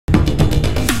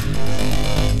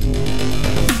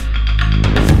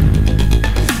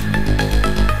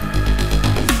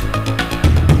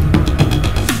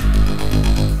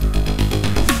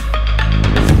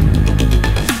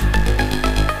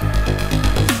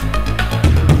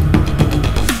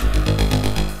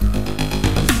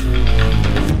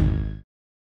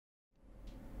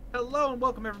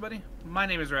welcome everybody. My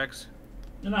name is Rex.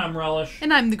 And I'm Relish.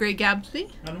 And I'm the Great Gabsby.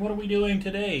 And what are we doing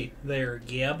today there,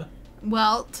 Gab?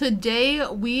 Well, today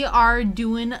we are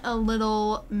doing a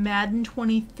little Madden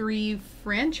 23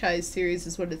 franchise series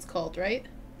is what it's called, right?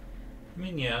 I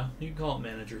mean, yeah, you can call it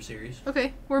Manager Series.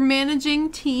 Okay, we're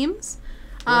managing teams.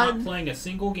 We're not playing a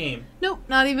single game. Nope,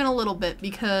 not even a little bit,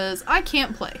 because I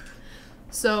can't play.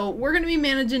 So we're going to be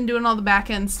managing, doing all the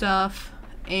back-end stuff,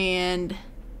 and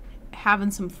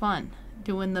having some fun,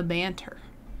 doing the banter.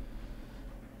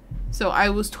 So I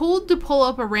was told to pull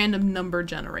up a random number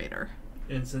generator.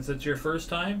 And since it's your first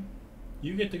time,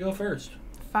 you get to go first.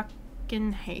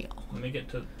 Fucking hell. Let me get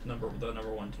to the number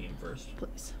one team first.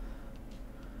 Please.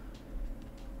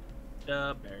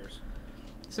 Bears.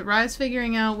 So Rye's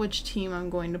figuring out which team I'm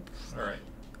going to... Alright.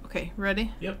 Okay,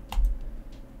 ready? Yep.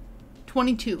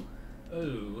 22.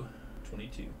 Oh,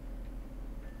 22.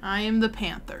 I am the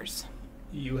Panthers.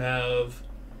 You have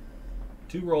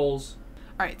 2 rolls.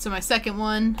 Alright, so my second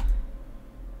one...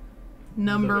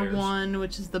 Number 1,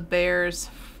 which is the Bears.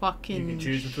 Fucking... You can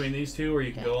choose between these two, or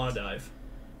you can go on a dive.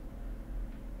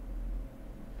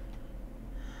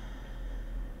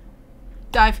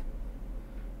 Dive.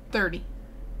 30.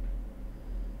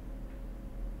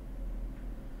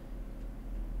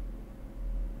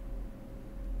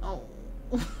 Oh.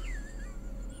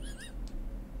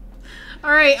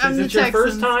 Alright, I'm the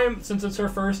Texans. Since it's her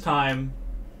first time...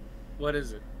 What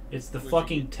is it? It's the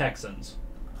fucking Texans.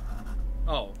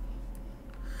 Oh.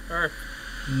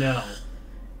 No.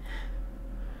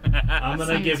 I'm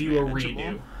gonna give you a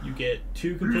redo. You get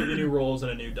 2 completely new rolls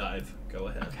and a new dive. Go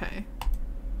ahead. Okay.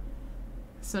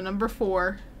 So number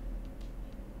 4.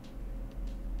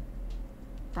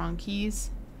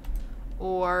 Bronchies.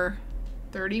 Or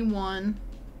 31.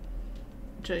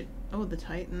 Oh, the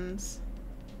Titans.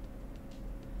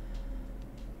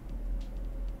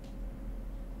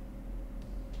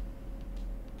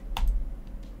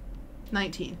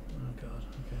 $19. Oh god.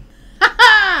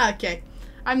 Okay. Okay.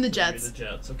 I'm the Jets. You're the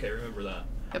Jets. Okay, remember that.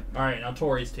 Yep. Alright, now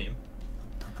Tori's team.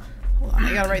 Hold on,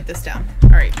 I gotta write this down.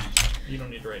 Alright. You don't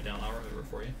need to write down. I'll remember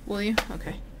for you. Will you?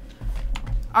 Okay.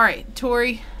 Alright,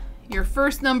 Tori, your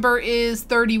first number is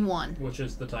 31. Which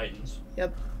is the Titans.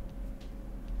 Yep.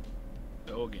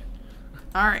 Go again.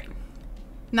 Alright.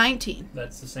 19.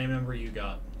 That's the same number you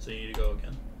got, so you need to go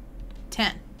again.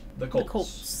 10. The Colts. The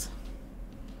Colts.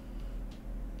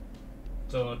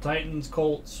 So Titans,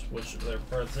 Colts, which they're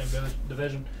part of the same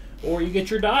division, or you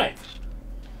get your dive.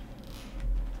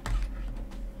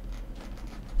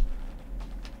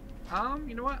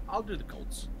 You know what? I'll do the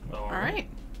Colts. All right.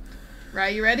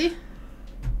 Right, you ready?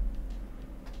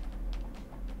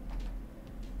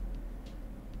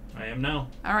 I am now.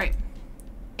 All right.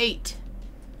 8.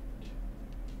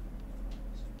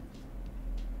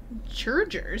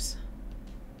 Chargers.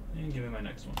 And give me my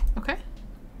next one. Okay.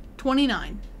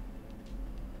 29.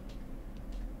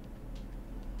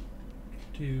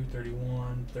 2,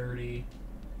 31, 30.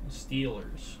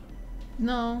 Steelers.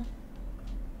 No.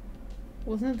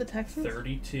 Wasn't it the Texans?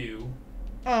 32.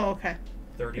 Oh, okay.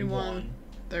 31.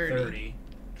 30.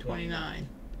 29.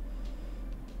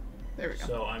 There we go.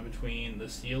 So I'm between the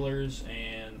Steelers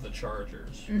and the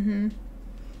Chargers. Mm-hmm.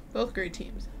 Both great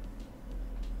teams.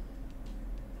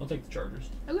 I'll take the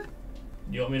Chargers. Okay.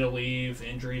 Do you want me to leave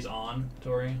injuries on,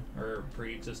 Tori? Or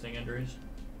pre-existing injuries?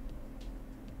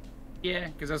 Yeah,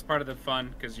 because that's part of the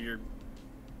fun, because you're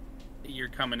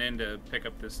coming in to pick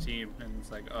up this team, and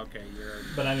it's like, okay, you're...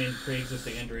 But I mean,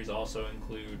 pre-existing injuries also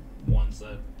include ones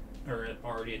that are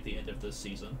already at the end of this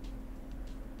season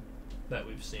that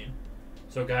we've seen.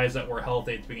 So guys that were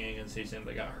healthy at the beginning of the season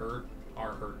that got hurt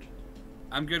are hurt.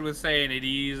 I'm good with saying it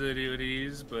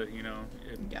is, but, you know,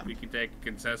 we can take a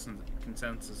consensus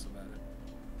about it.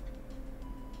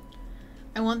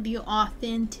 I want the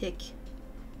authentic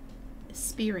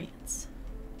experience.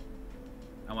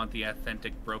 I want the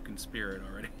authentic broken spirit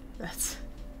already. That's...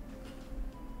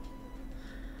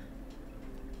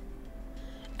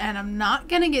 And I'm not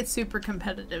going to get super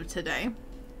competitive today.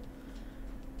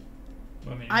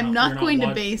 I mean, I'm not going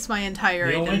to base my entire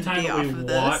identity off of this. The only time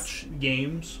we watch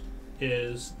games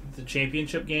is the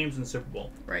championship games and the Super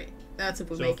Bowl. Right. That's if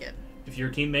we make it. If your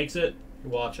team makes it,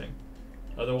 you're watching.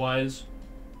 Otherwise,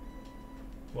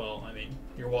 well, I mean,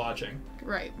 you're watching.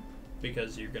 Right.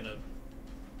 Because you're going to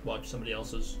watch somebody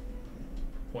else's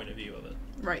point of view of it.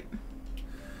 Right.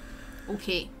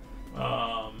 Okay.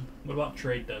 What about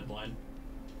trade deadline?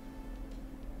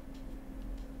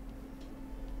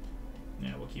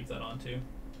 Yeah, we'll keep that on too.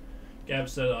 Gab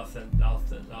said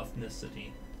ethnicity.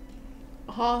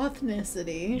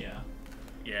 Ethnicity. Yeah.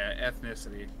 Yeah,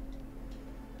 ethnicity.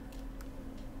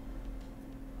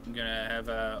 I'm gonna have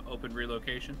a open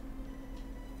relocation.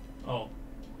 Oh,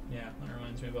 yeah, that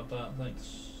reminds me about that.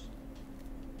 Thanks.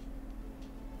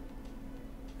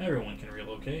 Everyone can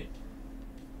relocate.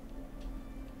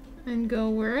 And go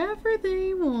wherever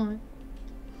they want.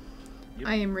 Yep.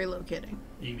 I am relocating.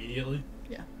 Immediately?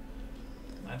 Yeah.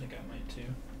 I think I might too.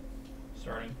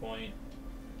 Starting point,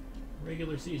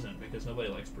 regular season, because nobody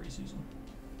likes preseason.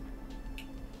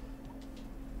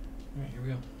 Alright, here we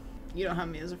go. You don't have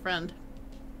me as a friend.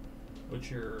 What's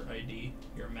your ID?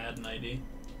 Your Madden ID?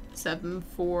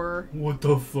 7-4 What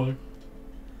the fuck?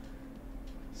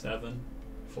 7-4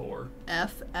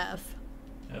 FF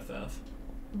FF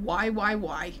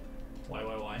YYY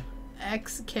YYY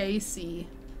XKC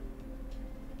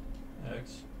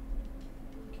X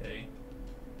K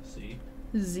C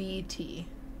ZT.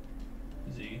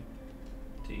 Z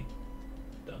T.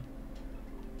 Done.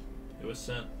 It was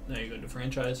sent. Now you're going to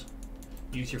franchise.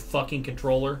 Use your fucking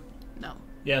controller. No.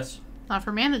 Yes. Not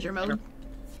for manager mode.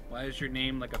 Why is your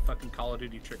name like a fucking Call of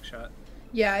Duty trick shot?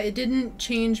 Yeah, it didn't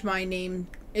change my name.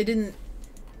 It didn't,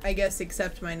 I guess,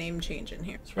 accept my name change in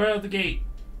here. It's right out the gate.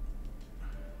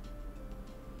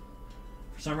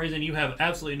 For some reason, you have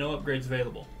absolutely no upgrades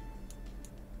available.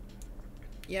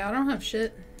 Yeah, I don't have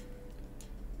shit.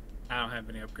 I don't have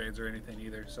any upgrades or anything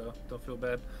either, so don't feel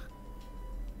bad.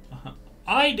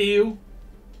 I do.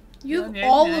 You have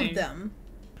all of them.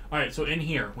 Alright, so in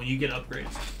here, when you get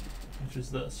upgrades, which is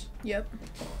this. Yep.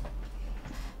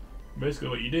 Basically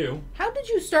what you do. How did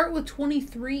you start with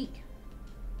 23?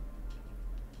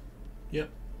 Yep.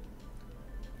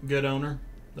 Good owner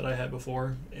that I had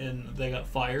before, and they got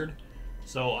fired,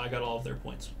 so I got all of their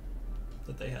points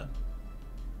that they had.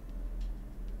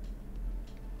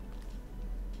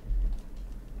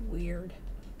 Weird.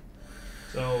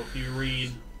 So if you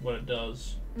read what it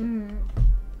does,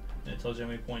 it tells you how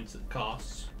many points it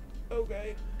costs.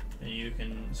 Okay. And you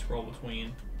can scroll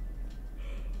between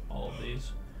all of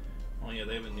these. Oh yeah,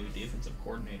 they have a new defensive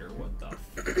coordinator. What the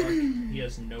fuck? He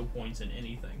has no points in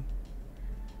anything.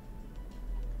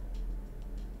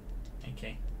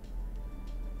 Okay.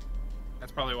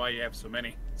 That's probably why you have so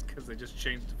many. It's because they just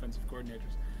changed defensive coordinators.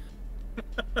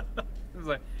 It's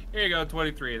like, here you go,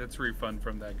 23. That's a refund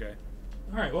from that guy.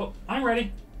 Alright, well, I'm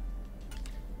ready.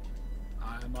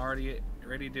 I'm already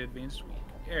ready to advance week.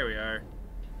 Here we are.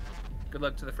 Good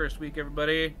luck to the first week,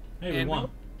 everybody. Hey, we won.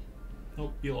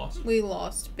 Oh, you lost. We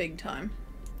lost big time.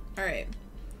 Alright.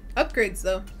 Upgrades,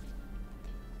 though.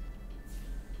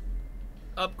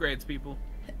 Upgrades, people.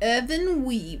 Evan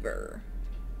Weaver.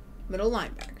 Middle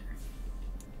linebacker.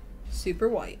 Super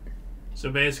white.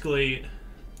 So basically...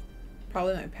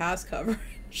 Probably my pass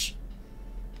coverage.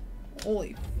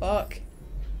 Holy fuck.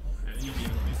 You need to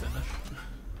let me finish.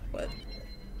 What?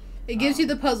 It gives you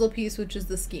the puzzle piece, which is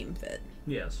the scheme fit.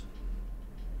 Yes.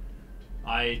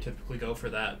 I typically go for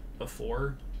that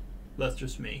before. That's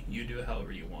just me. You do it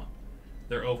however you want.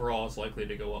 Their overall is likely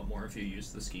to go up more if you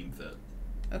use the scheme fit.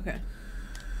 Okay.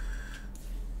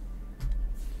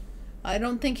 I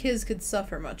don't think his could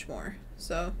suffer much more,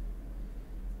 so...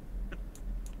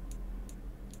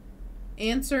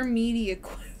 Answer media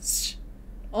question.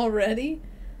 Already?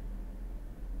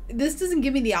 This doesn't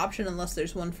give me the option unless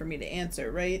there's one for me to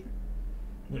answer, right?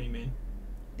 What do you mean?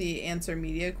 The answer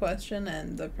media question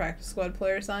and the practice squad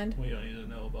player signed? We don't need to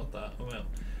know about that. Well,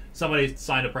 somebody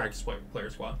signed a practice player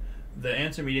squad. The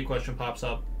answer media question pops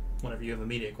up whenever you have a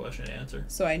media question to answer.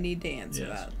 So I need to answer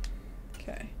Yes. that.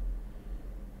 Okay.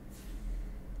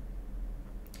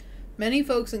 Many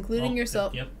folks, including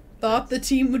yourself, thought the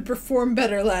team would perform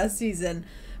better last season,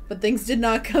 but things did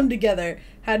not come together.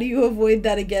 How do you avoid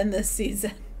that again this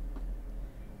season?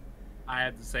 I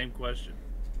had the same question.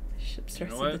 Ship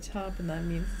starts know at what? the top, and that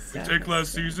means We take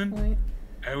last season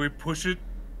and we push it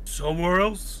somewhere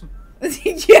else.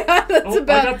 Yeah, that's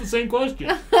about. I got the same question.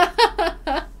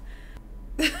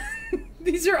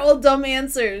 These are all dumb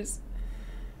answers.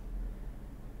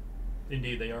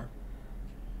 Indeed, they are.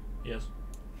 Yes.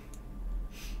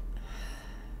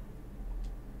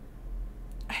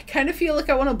 I kind of feel like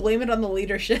I want to blame it on the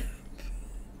leadership.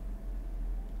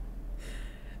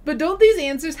 But don't these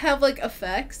answers have, like,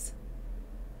 effects?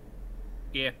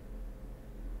 Yeah.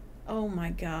 Oh my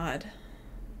god.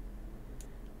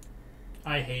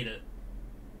 I hate it.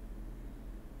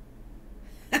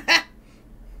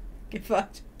 Get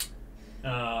fucked.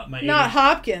 My Not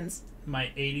Hopkins.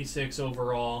 My 86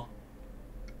 overall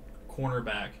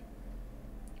cornerback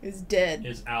Is dead.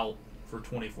 is out for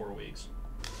 24 weeks.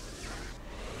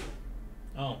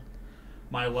 Oh.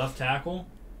 My left tackle,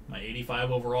 my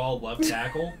 85 overall left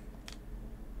tackle,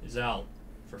 is out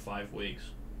for 5 weeks.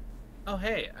 Oh,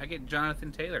 hey, I get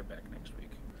Jonathan Taylor back next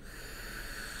week.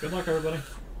 Good luck, everybody.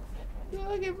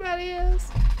 Fucking fatty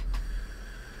ass.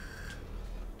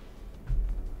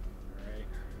 Alright.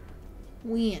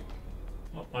 Win.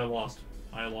 Oh, I lost.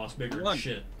 I lost bigger You than won.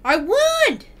 shit. I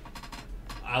won!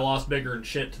 I lost bigger than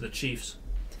shit to the Chiefs.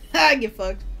 I get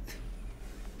fucked.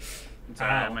 It's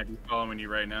alright, I might be following you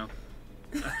right now.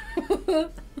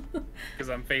 Because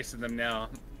I'm facing them now.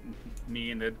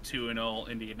 Me and the 2-0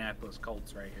 Indianapolis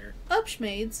Colts right here. Up,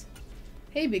 schmades.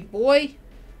 Hey, big boy.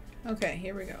 Okay,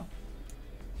 here we go.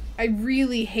 I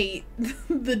really hate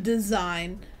the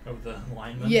design. Of the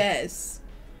linemen? Yes.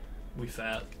 We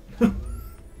fat. But,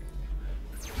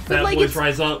 Fat like, boys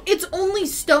rise up. It's only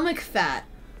stomach fat,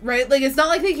 right? Like, it's not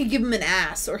like they could give him an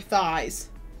ass or thighs.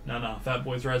 No, fat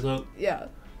boys rise up. Yeah.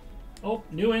 Oh,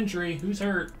 new injury. Who's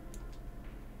hurt?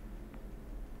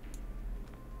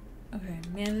 Okay,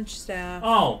 manage staff.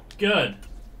 Oh, good.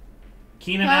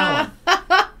 Keenan Allen.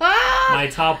 My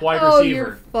top wide Oh, receiver.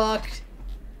 you're fucked.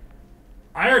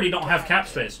 I already don't have cap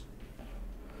space.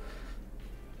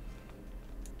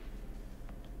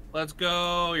 Let's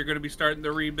go. You're going to be starting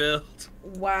the rebuild.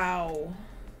 Wow.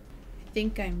 I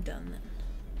think I'm done then.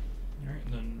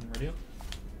 Alright, then ready up.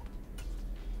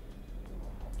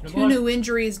 Good 2 luck. new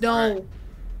injuries. No. Alright.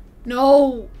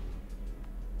 No.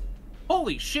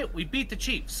 Holy shit, we beat the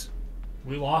Chiefs.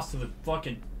 We lost to the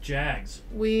fucking Jags.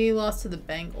 We lost to the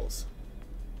Bengals.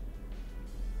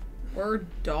 We're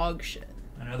dog shit.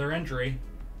 Another injury.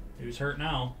 Who's hurt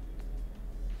now?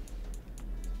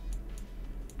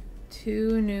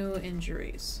 2 new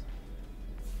injuries.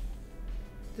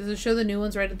 Does it show the new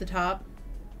ones right at the top?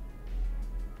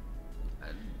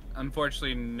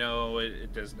 Unfortunately, no,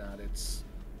 it does not. It's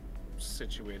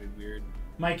situated weird.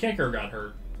 My kicker got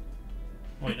hurt.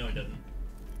 Wait, no, he didn't.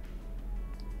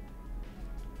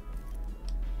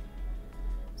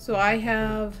 So I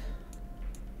have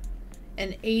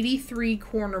an 83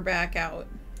 cornerback out.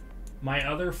 My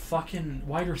other fucking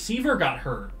wide receiver got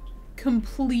hurt.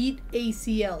 Complete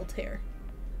ACL tear.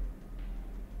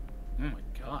 Oh my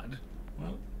god.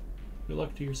 Well, good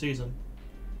luck to your season.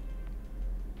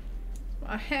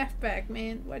 My halfback,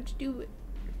 man. Why'd you do it?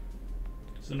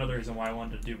 It's another reason why I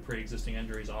wanted to do pre-existing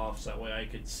injuries off, so that way I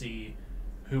could see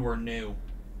who were new.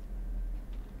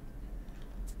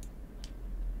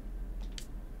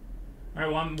 Alright,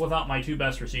 well, I'm without my 2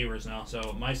 best receivers now,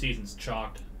 so my season's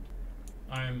chalked.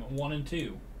 I'm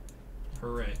 1-2.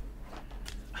 Hooray.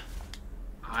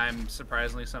 I'm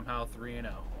surprisingly somehow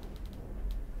 3-0.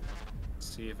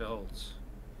 See if it holds.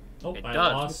 Oh, It I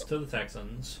does. lost to the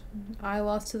Texans. I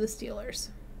lost to the Steelers.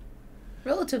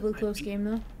 Relatively close game,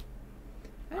 though.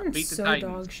 I'm beat the so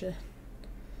Titans. dog shit.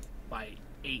 By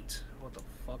 8. What the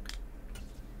fuck?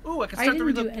 Ooh, I can I start the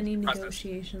didn't do reload any process.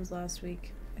 negotiations last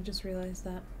week. I just realized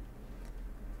that.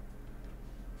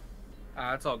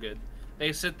 It's all good.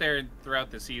 They sit there throughout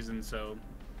the season, so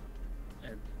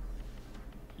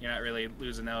you're not really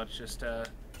losing out. It's just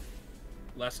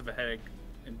less of a headache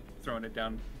and throwing it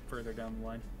down further down the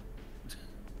line.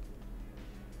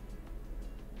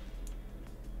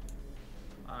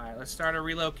 Alright, let's start a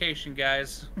relocation,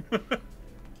 guys.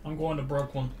 I'm going to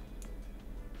Brooklyn.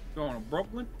 Going to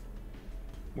Brooklyn?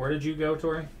 Where did you go,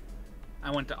 Tori?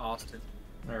 I went to Austin.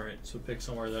 Alright, so pick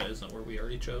somewhere that isn't where we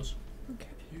already chose. Okay.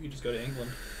 You could just go to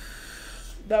England.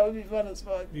 That would be fun as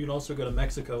fuck. You could also go to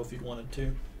Mexico if you'd wanted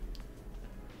to.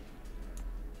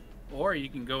 Or you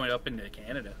can go up into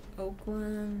Canada.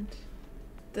 Oakland.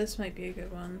 This might be a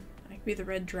good one. I could be the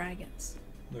Red Dragons.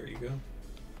 There you go.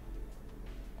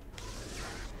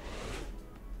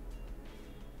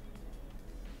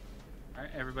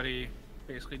 Alright, everybody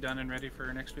basically done and ready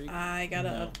for next week? I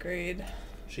gotta No. upgrade.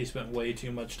 She spent way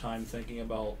too much time thinking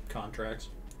about contracts.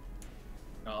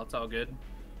 Oh, it's all good.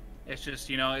 It's just,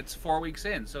 you know, it's 4 weeks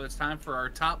in, so it's time for our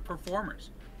top performers.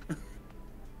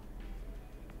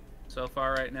 So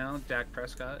far right now, Dak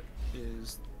Prescott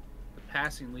is the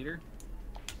passing leader.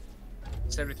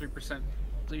 73%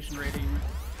 completion rating,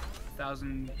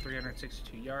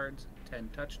 1,362 yards, 10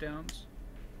 touchdowns.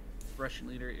 Rushing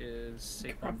leader is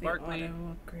Saquon Probably Barkley,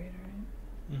 auto upgrade,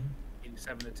 right? Mm-hmm.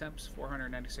 87 attempts,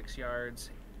 496 yards,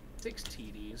 6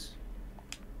 TDs.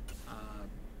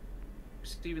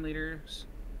 Receiving leader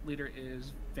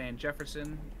is Van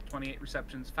Jefferson, 28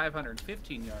 receptions,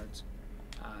 515 yards,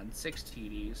 and 6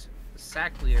 TDs. The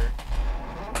sack leader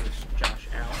is Josh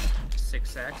Allen, 6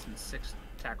 sacks and 6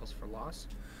 tackles for loss.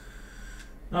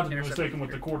 Not to be Interception mistaken with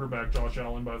the leader. quarterback, Josh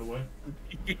Allen, by the way.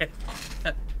 Yeah.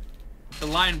 The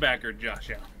linebacker, Josh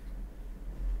Allen.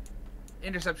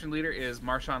 Interception leader is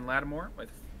Marshawn Lattimore with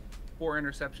 4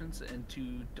 interceptions and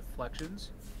 2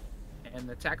 deflections. And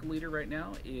the tackle leader right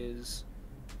now is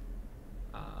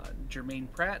Jermaine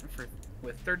Pratt for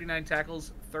with 39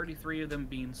 tackles, 33 of them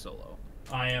being solo.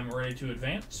 I am ready to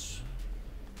advance.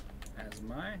 As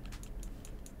am I.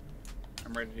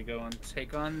 I'm ready to go and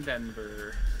take on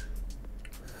Denver.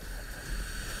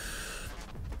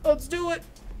 Let's do it.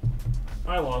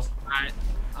 I lost.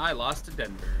 I lost to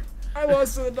Denver. I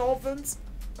lost to the Dolphins.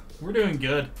 We're doing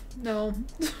good. No.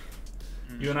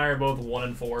 You and I are both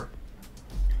 1-4.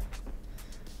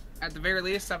 At the very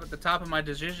least, I'm at the top of my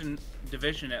division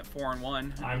at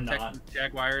 4-1. I'm the not. Texans,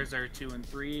 Jaguars are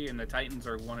 2-3, and the Titans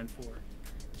are 1-4.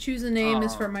 Choose a name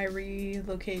is for my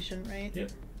relocation, right?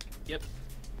 Yep. Yep.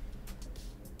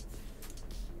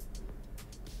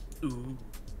 Ooh.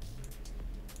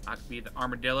 I could be the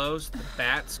Armadillos, the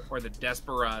Bats, or the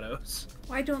Desperados.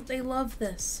 Why don't they love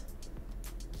this?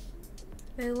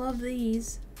 They love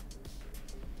these.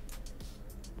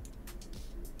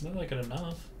 Not like it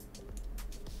enough.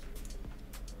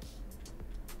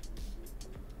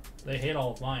 They hate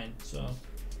all of mine, so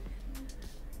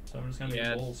I'm just gonna be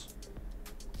Bulls.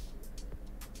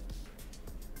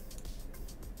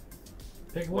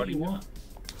 Pick what you want.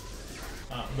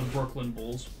 The Brooklyn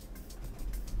Bulls.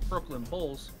 Brooklyn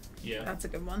Bulls. Yeah. That's a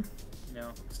good one. You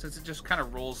know, since it just kind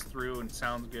of rolls through and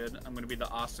sounds good, I'm going to be the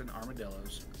Austin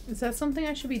Armadillos. Is that something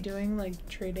I should be doing, like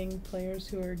trading players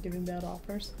who are giving bad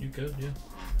offers? You could, yeah.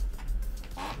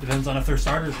 Depends on if they're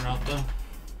starters or not, though.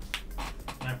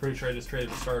 And I'm pretty sure I just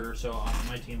traded a starter, so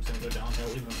my team's going to go downhill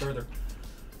even further.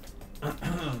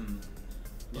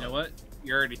 You know what?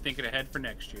 You're already thinking ahead for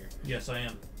next year. Yes, I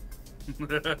am.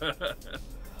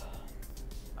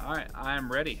 Alright, I'm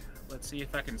ready. Let's see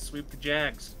if I can sweep the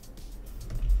Jags.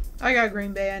 I got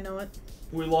Green Bay, I know it.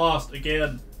 We lost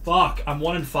again. Fuck, I'm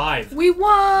 1-5. We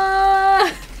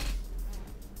won!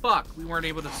 Fuck, we weren't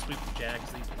able to sweep the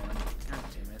Jags. These won. God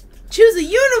damn it. Choose a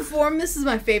uniform. This is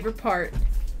my favorite part.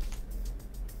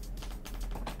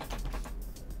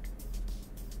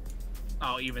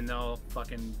 Oh, even though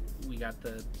fucking we got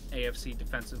the AFC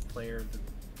Defensive Player of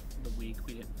the week,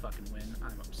 we didn't fucking win.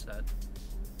 I'm upset.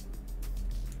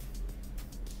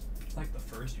 Like the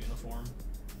first uniform.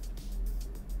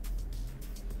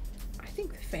 I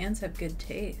think the fans have good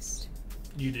taste.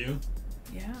 You do?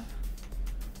 Yeah.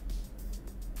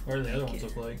 What do the other ones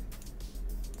look like?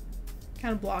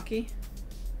 Kind of blocky.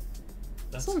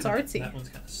 That's This one's artsy. That one's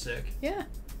kind of sick. Yeah.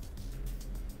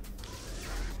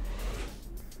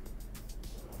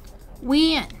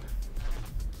 Win.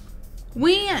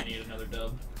 I need another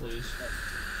dub, please.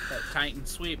 That Titan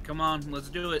sweep. Come on, let's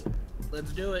do it.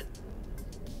 Let's do it.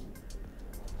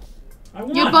 I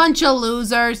won. You bunch of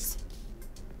losers.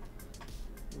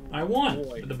 I won.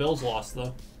 Boy. But the Bills lost,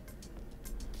 though.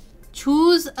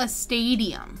 Choose a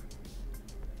stadium.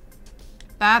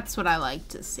 That's what I like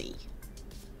to see.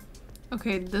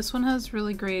 Okay, this one has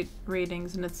really great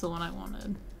ratings, and it's the one I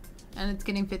wanted. And it's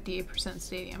getting 58%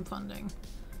 stadium funding.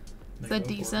 Is that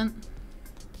decent?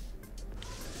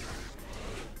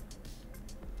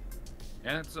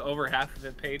 Yeah, it's over half of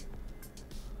it paid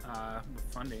with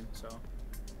funding, so.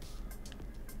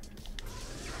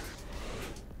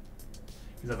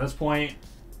 Because at this point,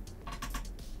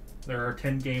 there are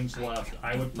 10 games left.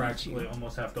 I would practically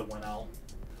almost have to win out.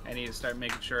 I need to start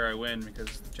making sure I win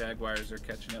because the Jaguars are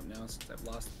catching up now since I've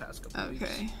lost the past couple weeks.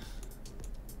 Okay.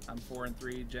 I'm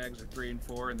 4-3, Jags are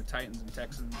 3-4, and the Titans and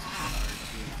Texans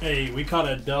are Hey, we caught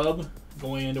a dub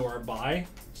going into our bye,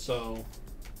 so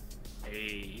 2.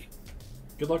 Hey.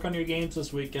 good luck on your games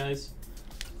this week, guys.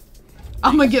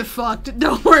 I'm gonna get fucked.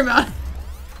 Don't worry about it.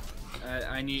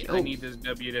 I need this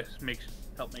W to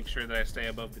help make sure that I stay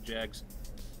above the Jags.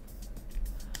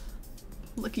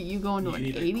 Look at you going to You an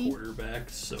need 80. a quarterback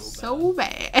so bad. So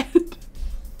bad.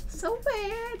 So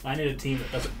bad. I need a team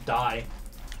that doesn't die.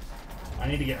 I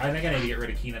think I need to get rid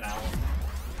of Keenan Allen.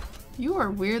 You are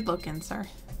weird looking, sir.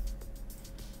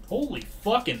 Holy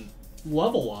fucking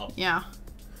level up. Yeah.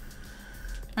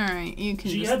 Alright, you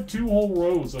can She just... had 2 whole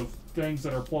rows of things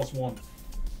that are +1.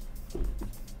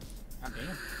 God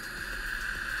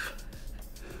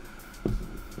damn.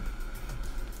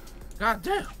 God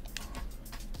damn.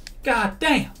 God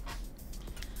damn.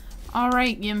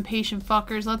 Alright, you impatient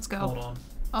fuckers, let's go. Hold on.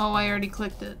 Oh, I already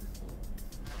clicked it.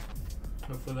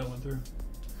 Hopefully that went through.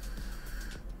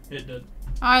 It did.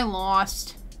 I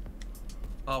lost.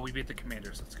 Oh, we beat the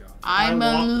Commanders. Let's go. I'm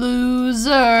a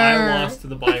loser. I lost to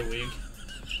the bye week.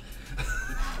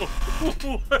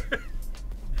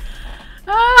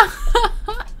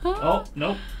 Oh,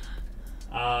 nope.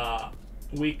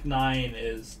 Week 9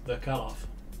 is the cutoff.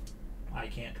 I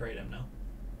can't trade him now.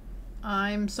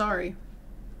 I'm sorry.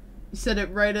 You said it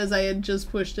right as I had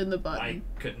just pushed in the button. I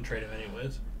couldn't trade him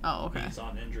anyways. Oh, okay. He's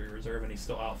on injury reserve and he's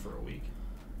still out for a week.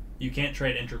 You can't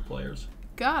trade injured players.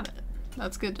 Got it.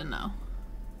 That's good to know.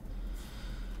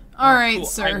 All right, cool.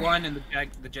 sir. I won and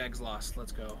the Jags lost.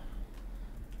 Let's go.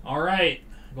 All right,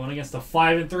 going against the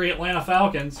 5-3 Atlanta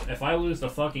Falcons. If I lose to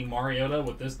fucking Mariota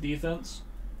with this defense,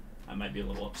 I might be a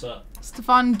little upset.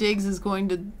 Stephon Diggs is going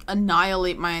to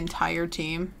annihilate my entire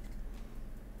team.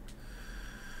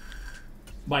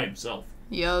 By himself.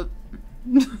 Yup.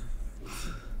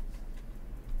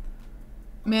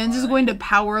 Mans is going to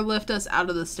power lift us out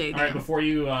of the stadium. All right, before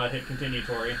you hit continue,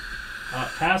 Tori,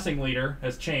 passing leader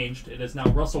has changed. It is now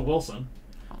Russell Wilson,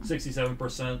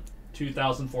 67%,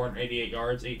 2,488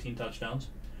 yards, 18 touchdowns.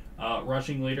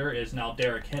 Rushing leader is now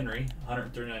Derrick Henry,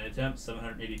 139 attempts,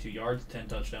 782 yards, 10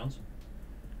 touchdowns.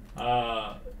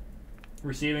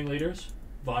 Receiving leaders,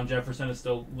 Von Jefferson is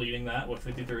still leading that with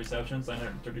 53 receptions,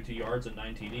 932 yards, and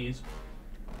 9 TDs.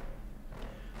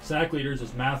 Sack leaders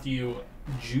is Matthew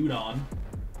Judon,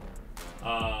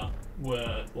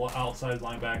 with outside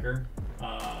linebacker,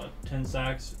 10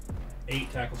 sacks,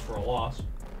 8 tackles for a loss.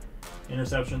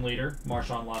 Interception leader,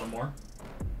 Marshawn Lattimore,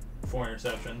 4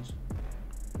 interceptions,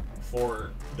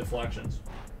 4 deflections.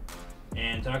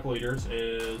 And tackle leaders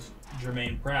is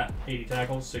Jermaine Pratt, 80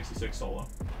 tackles, 66 solo.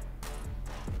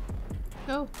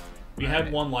 Go. We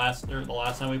had one the last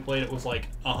time we played. It was like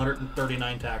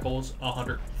 139 tackles,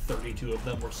 132 of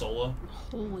them were solo.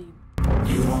 Holy.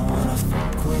 You don't wanna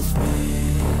fuck with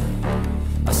me.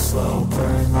 A slow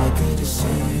burn like a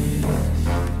disease.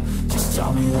 Just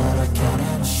tell me that I can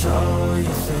and I'll show you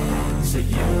things that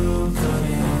you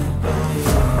couldn't believe.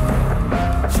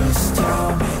 Just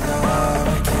tell me